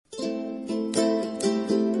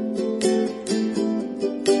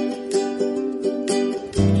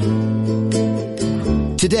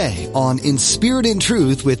today on In Spirit and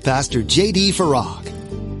Truth with Pastor J.D.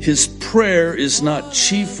 Farag. His prayer is not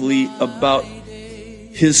chiefly about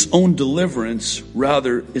his own deliverance.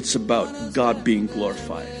 Rather, it's about God being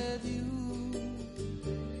glorified.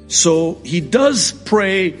 So he does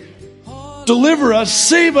pray, deliver us,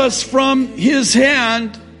 save us from his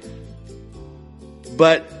hand.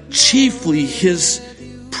 But chiefly his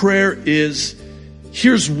prayer is,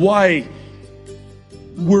 here's why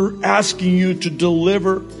we're asking you to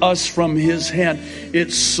deliver us from his hand.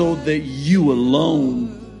 It's so that you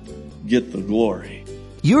alone get the glory.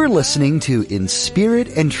 You're listening to In Spirit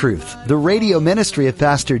and Truth, the radio ministry of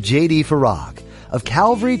Pastor J.D. Farag of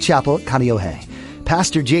Calvary Chapel, Kaneohe.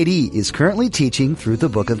 Pastor J.D. is currently teaching through the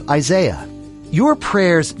book of Isaiah. Your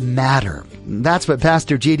prayers matter. That's what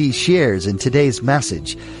Pastor J.D. shares in today's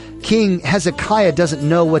message. King Hezekiah doesn't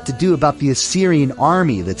know what to do about the Assyrian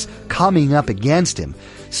army that's coming up against him.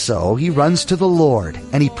 So he runs to the Lord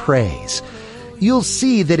and he prays. You'll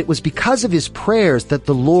see that it was because of his prayers that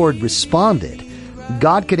the Lord responded.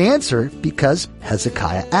 God could answer because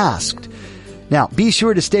Hezekiah asked. Now, be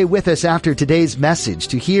sure to stay with us after today's message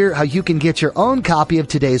to hear how you can get your own copy of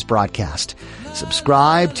today's broadcast.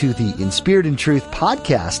 Subscribe to the In Spirit and Truth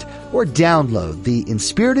podcast or download the In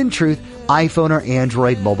Spirit and Truth iPhone or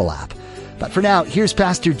Android mobile app. But for now, here's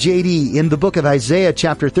Pastor J.D. in the book of Isaiah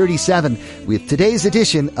chapter 37 with today's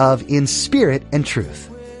edition of In Spirit and Truth.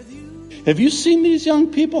 Have you seen these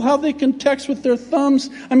young people, how they can text with their thumbs?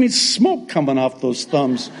 I mean, smoke coming off those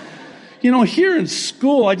thumbs. You know, here in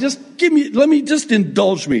school, let me just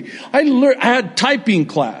indulge me. I had typing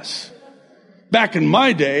class. Back in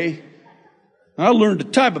my day, I learned to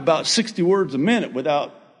type about 60 words a minute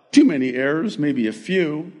without too many errors, maybe a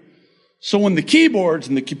few. So when the keyboards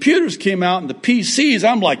and the computers came out and the PCs,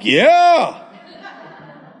 I'm like, yeah.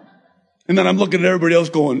 And then I'm looking at everybody else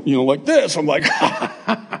going, like this. I'm like,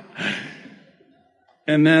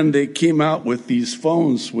 And then they came out with these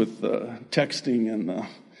phones with texting and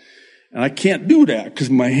I can't do that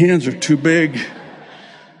because my hands are too big.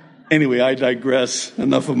 Anyway, I digress.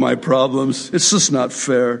 Enough of my problems. It's just not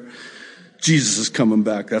fair. Jesus is coming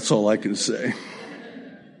back. That's all I can say.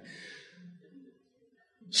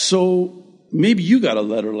 So maybe you got a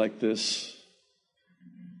letter like this,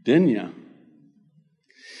 didn't you?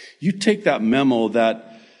 You take that memo,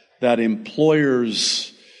 that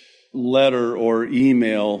employer's letter or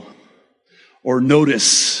email or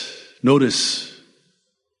notice,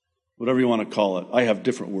 whatever you want to call it. I have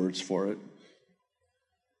different words for it.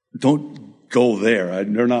 Don't go there.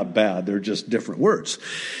 They're not bad. They're just different words.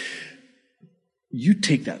 You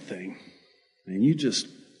take that thing and you just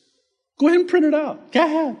go ahead and print it out. Go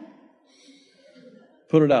ahead.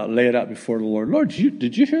 Put it out. Lay it out before the Lord. Lord,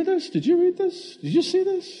 did you hear this? Did you read this? Did you see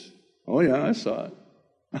this? Oh, yeah, I saw it.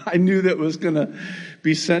 I knew that was going to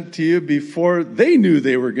be sent to you before they knew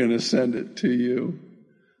they were going to send it to you.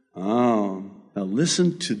 Oh, now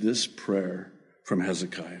listen to this prayer from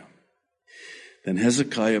Hezekiah. Then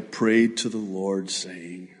Hezekiah prayed to the Lord,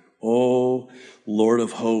 saying, O Lord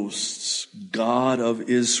of hosts, God of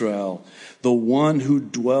Israel, the one who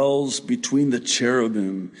dwells between the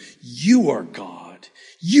cherubim, you are God,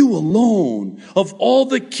 you alone. Of all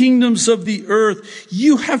the kingdoms of the earth,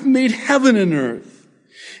 you have made heaven and earth.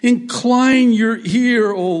 Incline your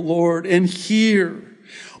ear, O Lord, and hear.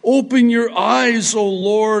 Open your eyes, O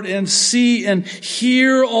Lord, and see and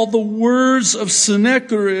hear all the words of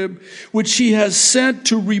Sennacherib, which he has sent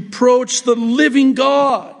to reproach the living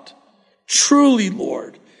God. Truly,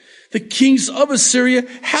 Lord, the kings of Assyria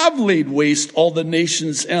have laid waste all the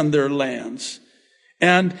nations and their lands,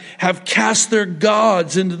 and have cast their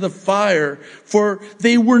gods into the fire, for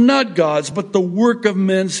they were not gods, but the work of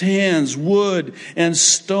men's hands, wood and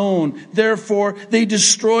stone. Therefore, they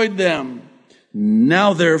destroyed them.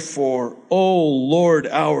 Now, therefore, O Lord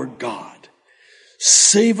our God,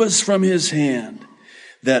 save us from his hand,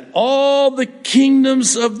 that all the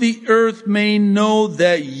kingdoms of the earth may know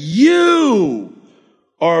that you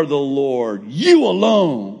are the Lord, you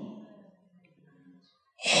alone.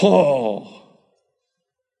 Oh,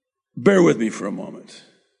 bear with me for a moment.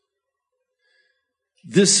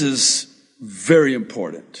 This is very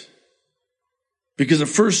important because at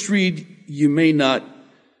first read, you may not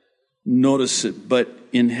notice it, but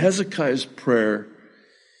in Hezekiah's prayer,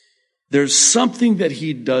 there's something that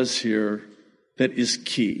he does here that is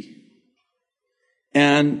key.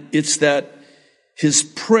 And it's that his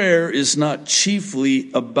prayer is not chiefly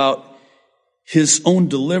about his own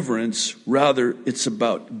deliverance. Rather, it's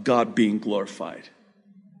about God being glorified.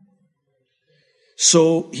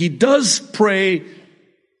 So he does pray,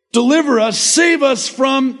 deliver us, save us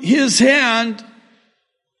from his hand.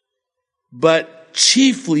 But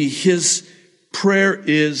chiefly his prayer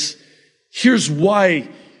is, here's why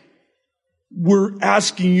we're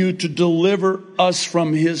asking you to deliver us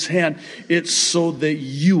from his hand. It's so that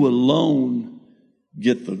you alone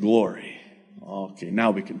get the glory. Okay,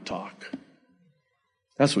 now we can talk.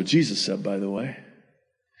 That's what Jesus said, by the way.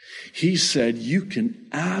 He said, you can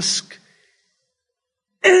ask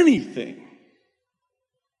anything.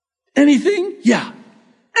 Anything? Yeah,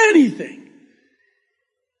 anything.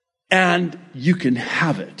 And you can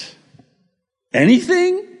have it.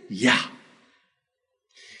 Anything? Yeah.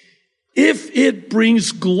 If it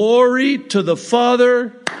brings glory to the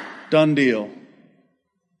Father, done deal.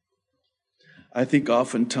 I think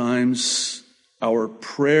oftentimes our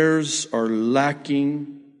prayers are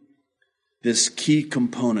lacking this key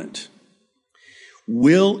component.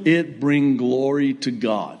 Will it bring glory to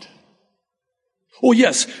God? Oh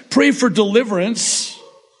yes, pray for deliverance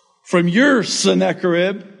from your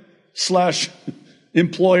Sennacherib /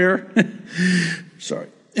 employer. Sorry.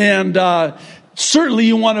 And certainly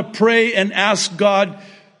you want to pray and ask God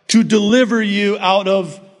to deliver you out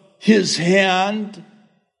of his hand.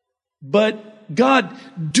 But God,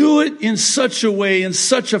 do it in such a way, in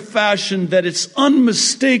such a fashion that it's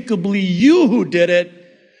unmistakably you who did it,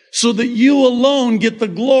 so that you alone get the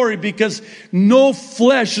glory, because no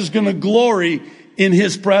flesh is going to glory in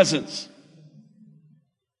his presence.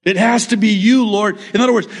 It has to be you, Lord. In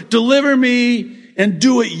other words, deliver me and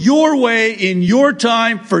do it your way in your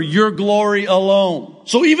time for your glory alone.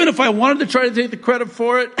 So even if I wanted to try to take the credit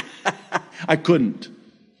for it, I couldn't.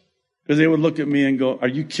 Because they would look at me and go, are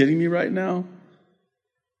you kidding me right now?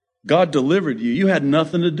 God delivered you. You had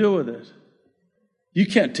nothing to do with it. You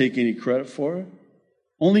can't take any credit for it.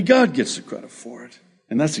 Only God gets the credit for it.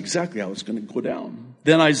 And that's exactly how it's going to go down.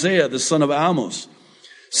 Then Isaiah, the son of Amos,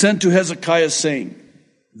 sent to Hezekiah saying,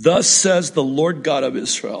 thus says the Lord God of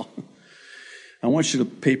Israel. I want you to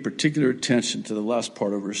pay particular attention to the last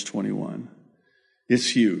part of verse 21.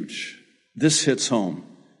 It's huge. This hits home.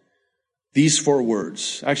 These 4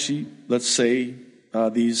 words. Actually, let's say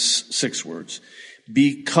these 6 words.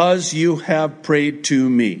 Because you have prayed to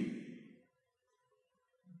me.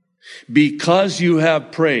 Because you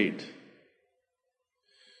have prayed.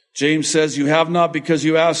 James says you have not because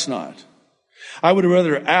you ask not. I would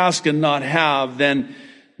rather ask and not have than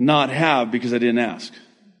not have because I didn't ask.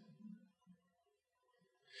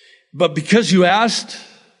 But because you asked,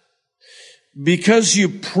 because you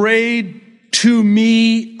prayed to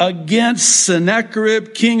me against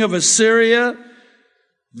Sennacherib, king of Assyria,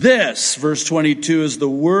 this, verse 22, is the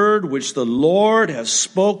word which the Lord has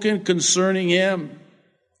spoken concerning him.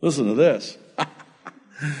 Listen to this.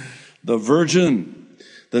 The virgin,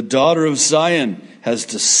 the daughter of Zion, has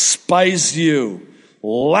despised you,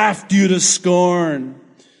 laughed you to scorn.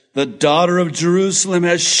 The daughter of Jerusalem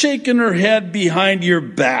has shaken her head behind your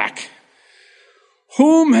back.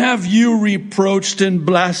 Whom have you reproached and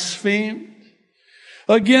blasphemed?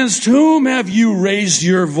 Against whom have you raised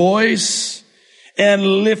your voice and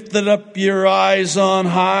lifted up your eyes on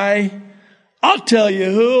high? I'll tell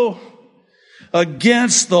you who.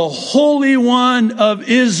 Against the Holy One of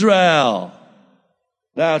Israel.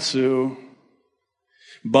 That's who.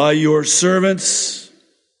 By your servants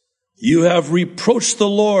you have reproached the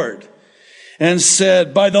Lord and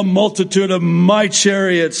said, by the multitude of my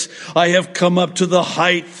chariots, I have come up to the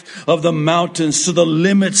height of the mountains, to the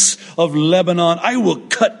limits of Lebanon. I will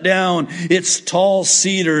cut down its tall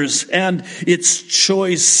cedars and its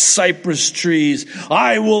choice cypress trees.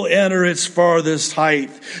 I will enter its farthest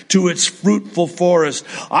height to its fruitful forest.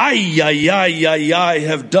 I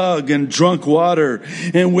have dug and drunk water,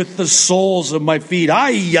 and with the soles of my feet,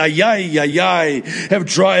 I have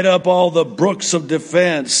dried up all the brooks of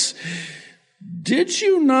defense. Did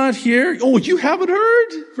you not hear? Oh, you haven't heard?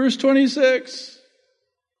 Verse 26.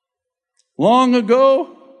 Long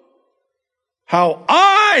ago, how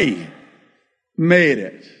I made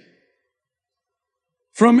it.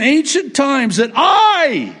 From ancient times that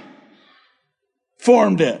I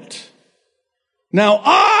formed it. Now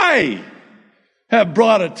I have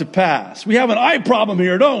brought it to pass. We have an I problem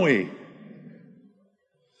here, don't we?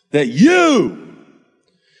 That you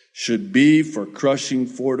should be for crushing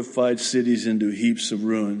fortified cities into heaps of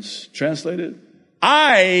ruins. Translated,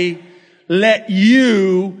 I let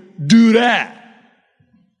you do that.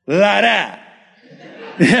 Like that.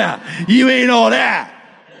 Yeah, you ain't all that.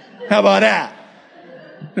 How about that?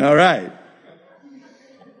 All right.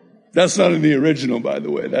 That's not in the original, by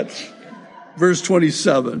the way. That's verse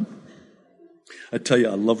 27. I tell you,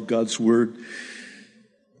 I love God's word.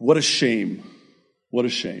 What a shame. What a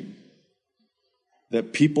shame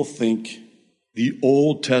that people think the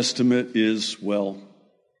Old Testament is, well,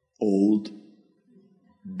 old.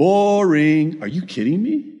 Boring. Are you kidding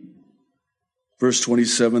me? Verse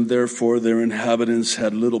 27, therefore their inhabitants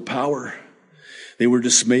had little power. They were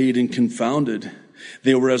dismayed and confounded.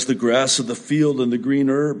 They were as the grass of the field and the green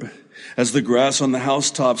herb, as the grass on the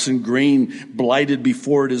housetops and grain blighted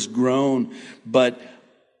before it is grown. But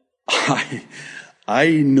I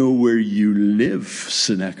know where you live,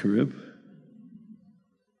 Sennacherib.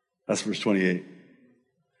 That's verse 28.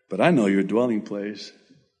 But I know your dwelling place.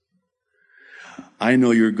 I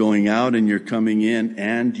know you're going out and you're coming in,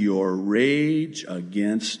 and your rage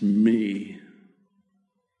against me.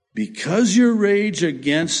 Because your rage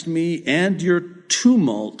against me and your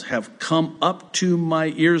tumult have come up to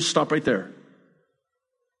my ears. Stop right there.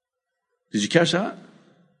 Did you catch that?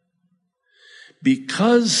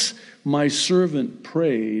 Because my servant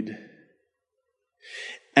prayed,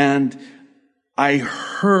 and I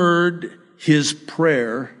heard his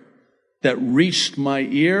prayer that reached my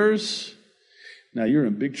ears. Now you're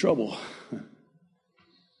in big trouble.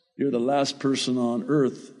 You're the last person on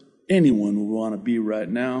earth anyone would want to be right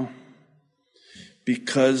now,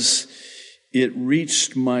 because it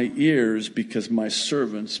reached my ears because my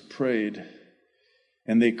servants prayed,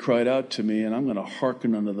 and they cried out to me, and I'm going to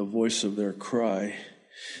hearken unto the voice of their cry.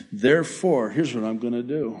 Therefore, here's what I'm going to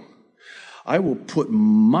do. I will put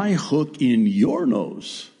my hook in your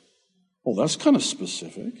nose. Oh, that's kind of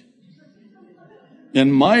specific.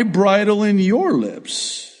 And my bridle in your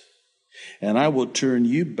lips. And I will turn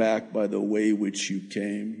you back by the way which you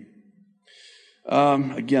came.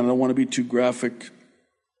 Again, I don't want to be too graphic,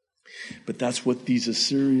 but that's what these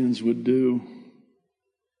Assyrians would do.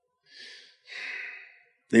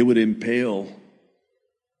 They would impale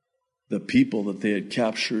the people that they had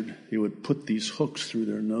captured. They would put these hooks through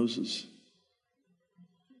their noses.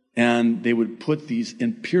 And they would put these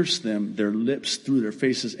and pierce them, their lips, through their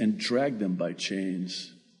faces, and drag them by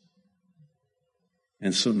chains.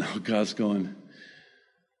 And so now God's going,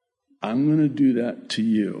 I'm going to do that to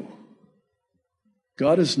you.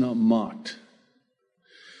 God is not mocked.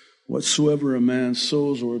 Whatsoever a man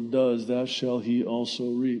sows or does, that shall he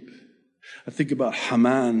also reap. I think about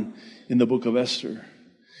Haman in the book of Esther.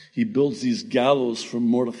 He builds these gallows for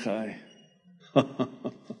Mordecai.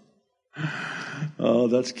 Oh,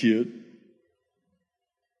 that's cute.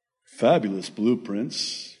 Fabulous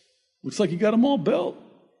blueprints. Looks like you got them all built.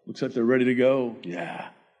 Looks like they're ready to go. Yeah.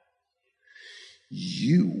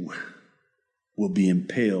 You will be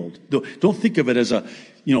impaled. Don't think of it as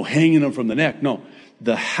hanging them from the neck. No,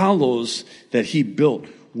 the gallows that he built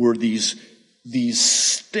were these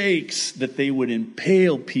stakes that they would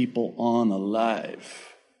impale people on alive.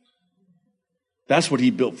 That's what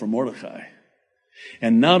he built for Mordecai.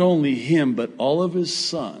 And not only him, but all of his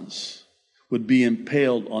sons would be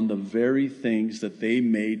impaled on the very things that they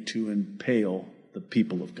made to impale the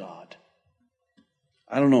people of God.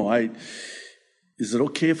 I don't know. Is it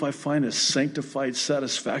okay if I find a sanctified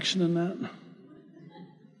satisfaction in that?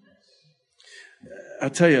 I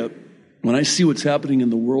tell you, when I see what's happening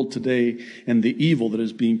in the world today and the evil that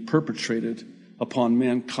is being perpetrated upon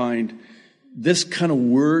mankind, this kind of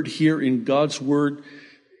word here in God's word,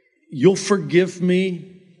 you'll forgive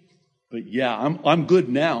me, but yeah, I'm good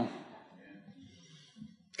now,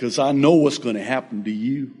 because I know what's going to happen to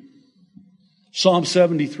you. Psalm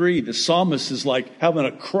 73, the psalmist is like having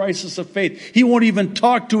a crisis of faith. He won't even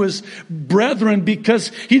talk to his brethren because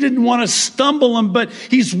he didn't want to stumble them, but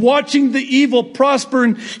he's watching the evil prosper.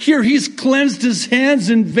 And here he's cleansed his hands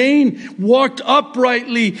in vain, walked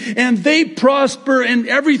uprightly, and they prosper, and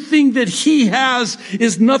everything that he has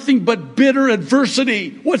is nothing but bitter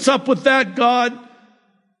adversity. What's up with that, God?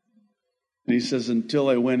 And he says, until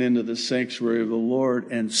I went into the sanctuary of the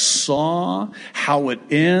Lord and saw how it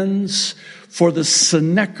ends for the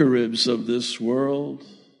Sennacheribs of this world,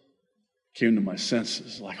 came to my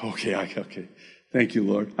senses. Like, okay. Thank you,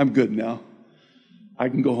 Lord. I'm good now. I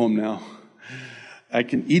can go home now. I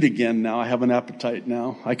can eat again now. I have an appetite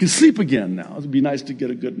now. I can sleep again now. It'd be nice to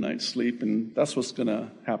get a good night's sleep, and that's what's going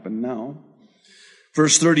to happen now.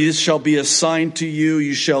 Verse 30, this shall be a sign to you.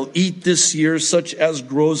 You shall eat this year such as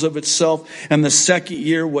grows of itself, and the second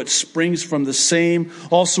year what springs from the same.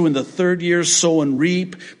 Also in the third year sow and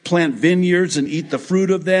reap, plant vineyards and eat the fruit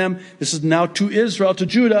of them. This is now to Israel, to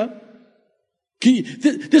Judah.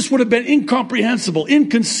 This would have been incomprehensible,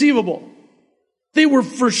 inconceivable. They were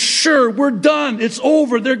for sure, we're done, it's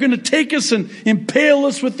over. They're going to take us and impale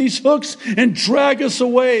us with these hooks and drag us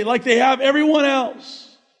away like they have everyone else.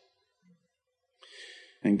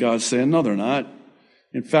 And God's saying, no, they're not.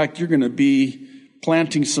 In fact, you're going to be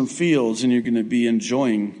planting some fields and you're going to be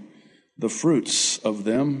enjoying the fruits of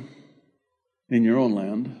them in your own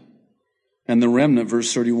land. And the remnant,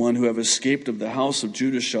 verse 31, who have escaped of the house of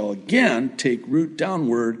Judah shall again take root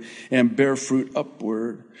downward and bear fruit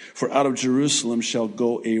upward. For out of Jerusalem shall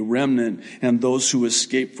go a remnant, and those who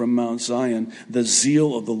escape from Mount Zion. The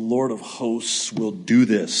zeal of the Lord of hosts will do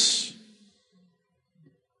this.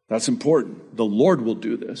 That's important. The Lord will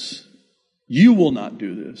do this. You will not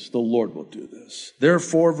do this. The Lord will do this.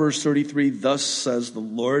 Therefore, verse 33, thus says the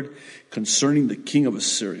Lord concerning the king of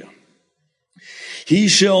Assyria. He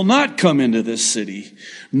shall not come into this city,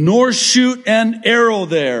 nor shoot an arrow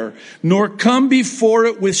there, nor come before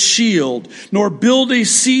it with shield, nor build a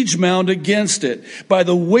siege mound against it. By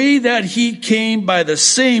the way that he came, by the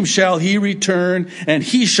same shall he return, and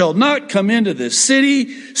he shall not come into this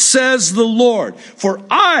city, says the Lord. For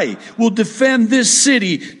I will defend this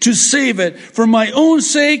city to save it for my own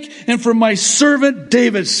sake and for my servant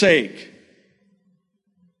David's sake.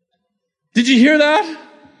 Did you hear that?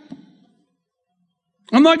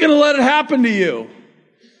 I'm not going to let it happen to you.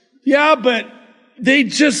 Yeah, but they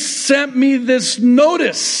just sent me this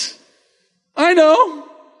notice. I know.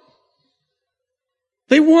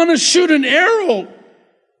 They want to shoot an arrow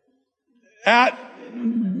at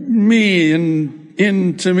me and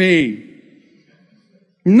into me.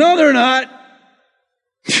 No, they're not.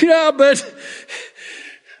 Yeah, but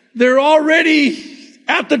they're already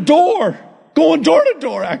at the door, going door to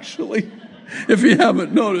door, actually, if you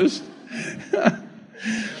haven't noticed.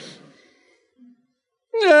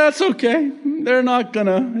 Yeah, that's okay.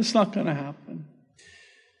 It's not gonna happen.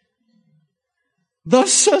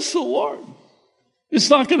 Thus says the Lord. It's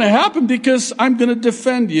not gonna happen because I'm gonna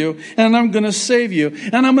defend you and I'm gonna save you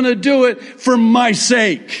and I'm gonna do it for my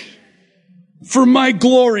sake, for my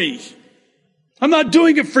glory. I'm not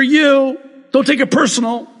doing it for you. Don't take it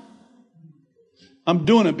personal. I'm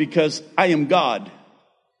doing it because I am God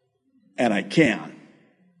and I can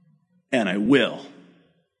and I will.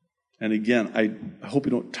 And again, I hope you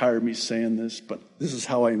don't tire me saying this, but this is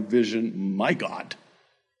how I envision my God.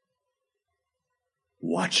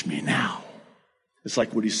 Watch me now. It's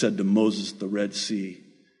like what he said to Moses at the Red Sea.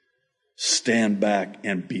 Stand back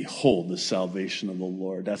and behold the salvation of the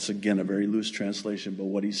Lord. That's again a very loose translation, but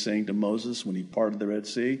what he's saying to Moses when he parted the Red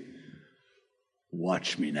Sea,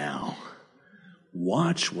 watch me now.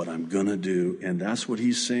 Watch what I'm going to do. And that's what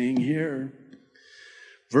he's saying here.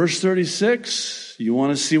 Verse 36, you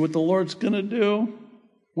want to see what the Lord's going to do?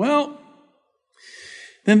 Well,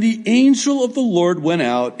 then the angel of the Lord went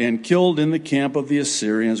out and killed in the camp of the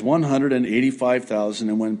Assyrians 185,000.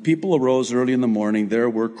 And when people arose early in the morning, there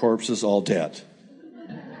were corpses all dead.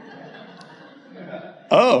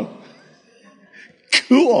 Oh,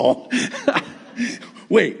 cool.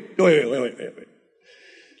 Wait. Let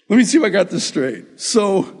me see if I got this straight.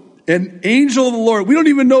 So, an angel of the Lord, we don't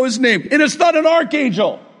even know his name, and it's not an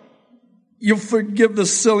archangel. You'll forgive the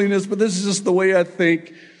silliness, but this is just the way I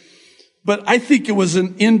think. But I think it was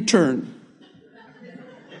an intern.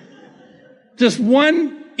 Just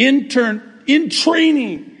one intern in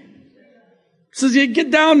training. Says you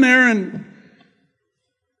get down there and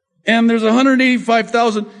there's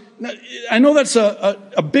 185,000. I know that's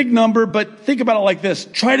a big number, but think about it like this.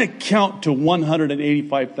 Try to count to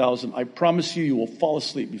 185,000. I promise you will fall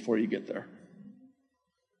asleep before you get there.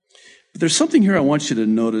 But there's something here I want you to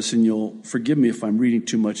notice, and you'll forgive me if I'm reading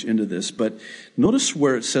too much into this, but notice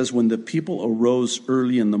where it says when the people arose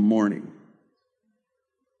early in the morning.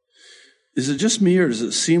 Is it just me, or does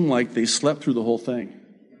it seem like they slept through the whole thing?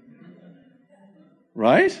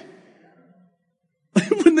 Right?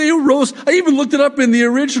 When they arose, I even looked it up in the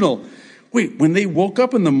original. Wait, when they woke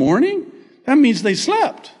up in the morning? That means they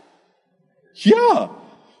slept. Yeah.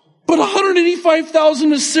 But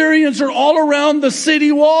 185,000 Assyrians are all around the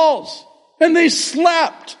city walls. And they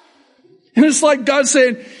slept. And it's like God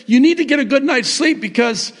saying, you need to get a good night's sleep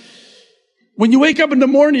because when you wake up in the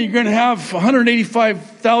morning, you're going to have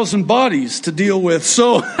 185,000 bodies to deal with.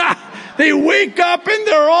 So they wake up and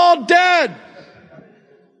they're all dead.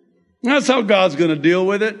 That's how God's going to deal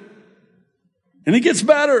with it. And it gets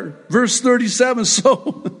better. Verse 37,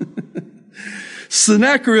 so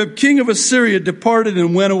Sennacherib, king of Assyria, departed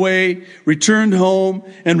and went away, returned home,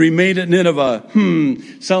 and remained at Nineveh.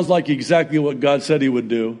 Sounds like exactly what God said he would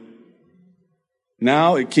do.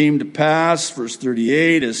 Now it came to pass, verse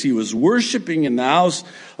 38, as he was worshiping in the house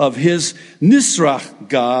of his Nisrach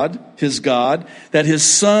God, his God, that his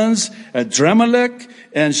sons Adrammelech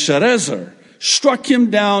and Sharezer struck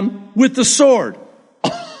him down with the sword.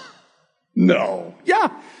 No.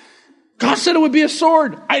 Yeah. God said it would be a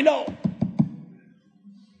sword. I know.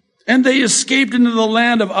 And they escaped into the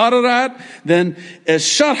land of Ararat. Then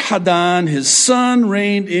Esarhaddon, his son,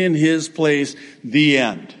 reigned in his place. The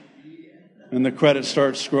end. And the credits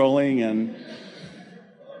start scrolling, and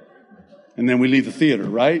then we leave the theater,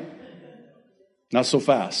 right? Not so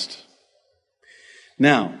fast.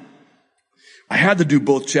 Now, I had to do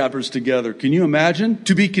both chapters together. Can you imagine?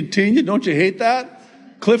 To be continued. Don't you hate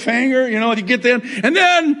that? Cliffhanger, you get there. And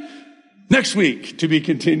then next week, to be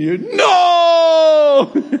continued.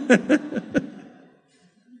 No!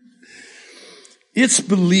 It's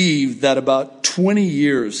believed that about 20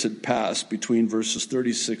 years had passed between verses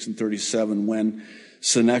 36 and 37 when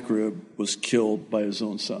Sennacherib was killed by his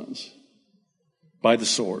own sons. By the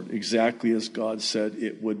sword, exactly as God said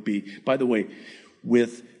it would be. By the way,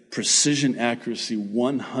 with precision accuracy,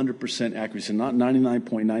 100% accuracy, not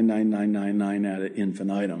 99.99999 ad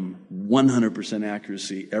infinitum, 100%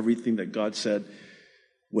 accuracy. Everything that God said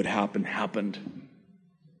would happen, happened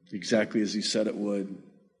exactly as he said it would.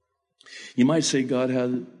 You might say God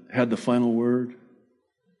had the final word.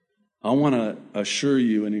 I want to assure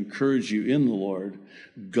you and encourage you in the Lord,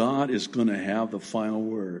 God is going to have the final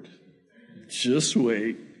word. Just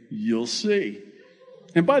wait, you'll see.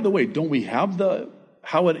 And by the way, don't we have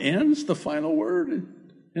how it ends, the final word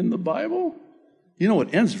in the Bible?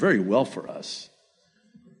 It ends very well for us.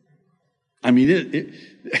 I mean,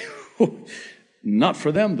 not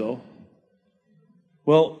for them, though.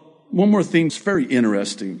 Well, one more thing that's very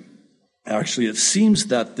interesting. Actually, it seems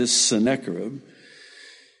that this Sennacherib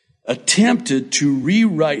attempted to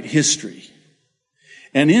rewrite history,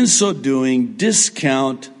 and in so doing,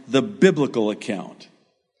 discount the biblical account.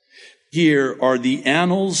 Here are the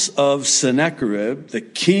annals of Sennacherib, the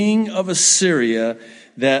king of Assyria,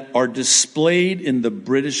 that are displayed in the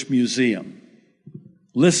British Museum.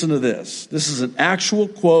 Listen to this. This is an actual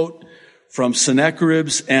quote from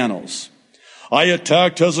Sennacherib's annals. I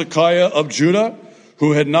attacked Hezekiah of Judah,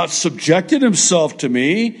 who had not subjected himself to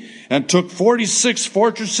me, and took 46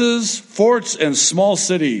 fortresses, forts, and small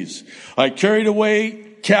cities. I carried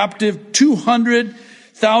away captive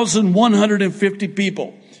 200,150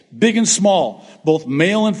 people, big and small, both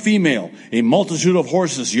male and female, a multitude of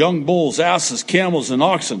horses, young bulls, asses, camels, and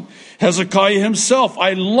oxen. Hezekiah himself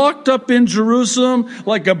I locked up in Jerusalem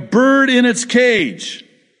like a bird in its cage.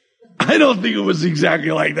 I don't think it was exactly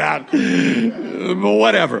like that, but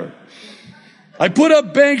whatever. I put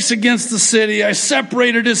up banks against the city. I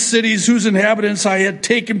separated his cities whose inhabitants I had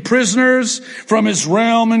taken prisoners from his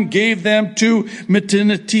realm and gave them to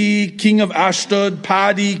Mitinati, king of Ashdod,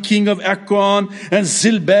 Padi, king of Ekron, and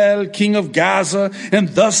Zilbel, king of Gaza, and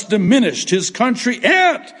thus diminished his country.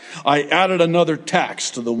 And I added another tax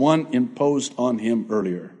to the one imposed on him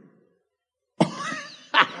earlier.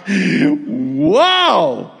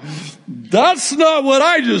 Wow! That's not what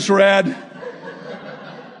I just read.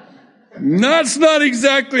 That's not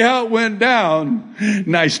exactly how it went down.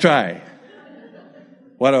 Nice try.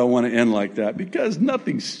 Why do I want to end like that? Because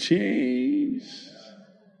nothing's changed.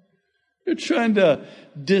 You're trying to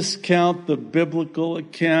discount the biblical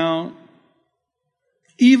account.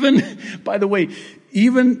 Even, by the way,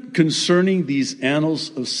 even concerning these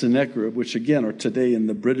annals of Sennacherib, which again are today in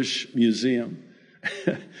the British Museum,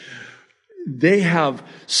 they have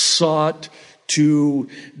sought to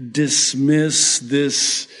dismiss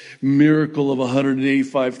this miracle of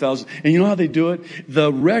 185,000. And you know how they do it?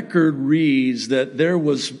 The record reads that there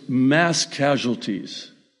was mass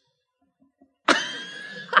casualties.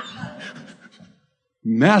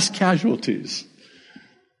 Mass casualties.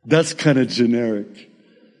 That's kind of generic.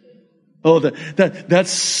 Oh,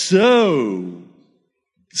 that's so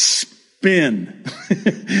spin.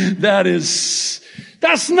 That's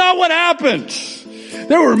not what happened.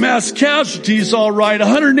 There were mass casualties, all right.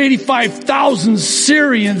 185,000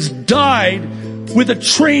 Syrians died with a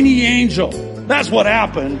trainee angel. That's what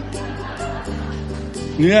happened.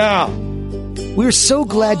 Yeah. We're so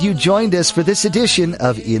glad you joined us for this edition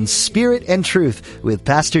of In Spirit and Truth with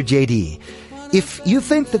Pastor JD. If you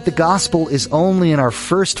think that the gospel is only in our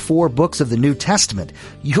first 4 books of the New Testament,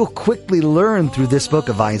 you'll quickly learn through this book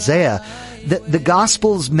of Isaiah that the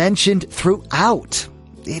gospel's mentioned throughout.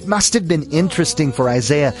 It must have been interesting for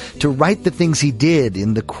Isaiah to write the things he did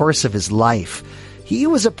in the course of his life. He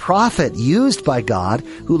was a prophet used by God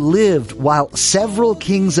who lived while several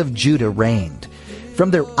kings of Judah reigned.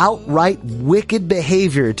 From their outright wicked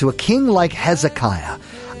behavior to a king like Hezekiah,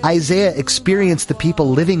 Isaiah experienced the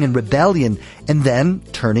people living in rebellion and then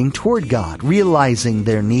turning toward God, realizing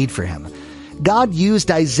their need for him. God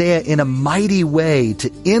used Isaiah in a mighty way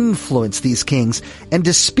to influence these kings and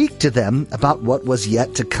to speak to them about what was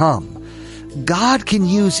yet to come. God can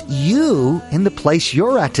use you in the place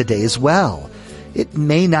you're at today as well. It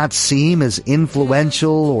may not seem as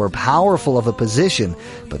influential or powerful of a position,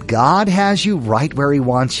 but God has you right where He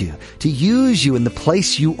wants you, to use you in the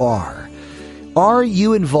place you are. Are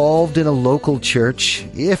you involved in a local church?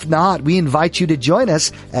 If not, we invite you to join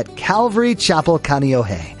us at Calvary Chapel,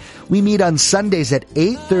 Kaneohe. We meet on Sundays at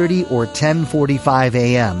 8:30 or 10:45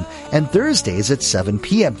 a.m. and Thursdays at 7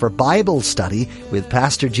 p.m. for Bible study with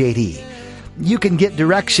Pastor JD. You can get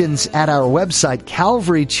directions at our website,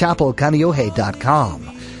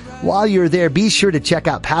 calvarychapelkaneohe.com. While you're there, be sure to check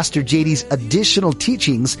out Pastor JD's additional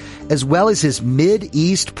teachings as well as his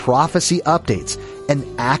Mid-East prophecy updates, an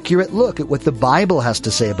accurate look at what the Bible has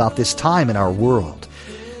to say about this time in our world.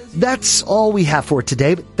 That's all we have for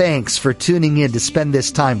today, but thanks for tuning in to spend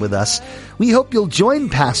this time with us. We hope you'll join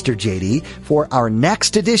Pastor JD for our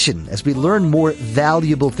next edition as we learn more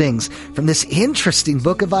valuable things from this interesting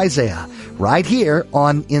book of Isaiah, right here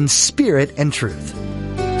on In Spirit and Truth.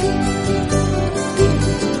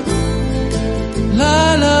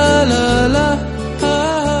 La la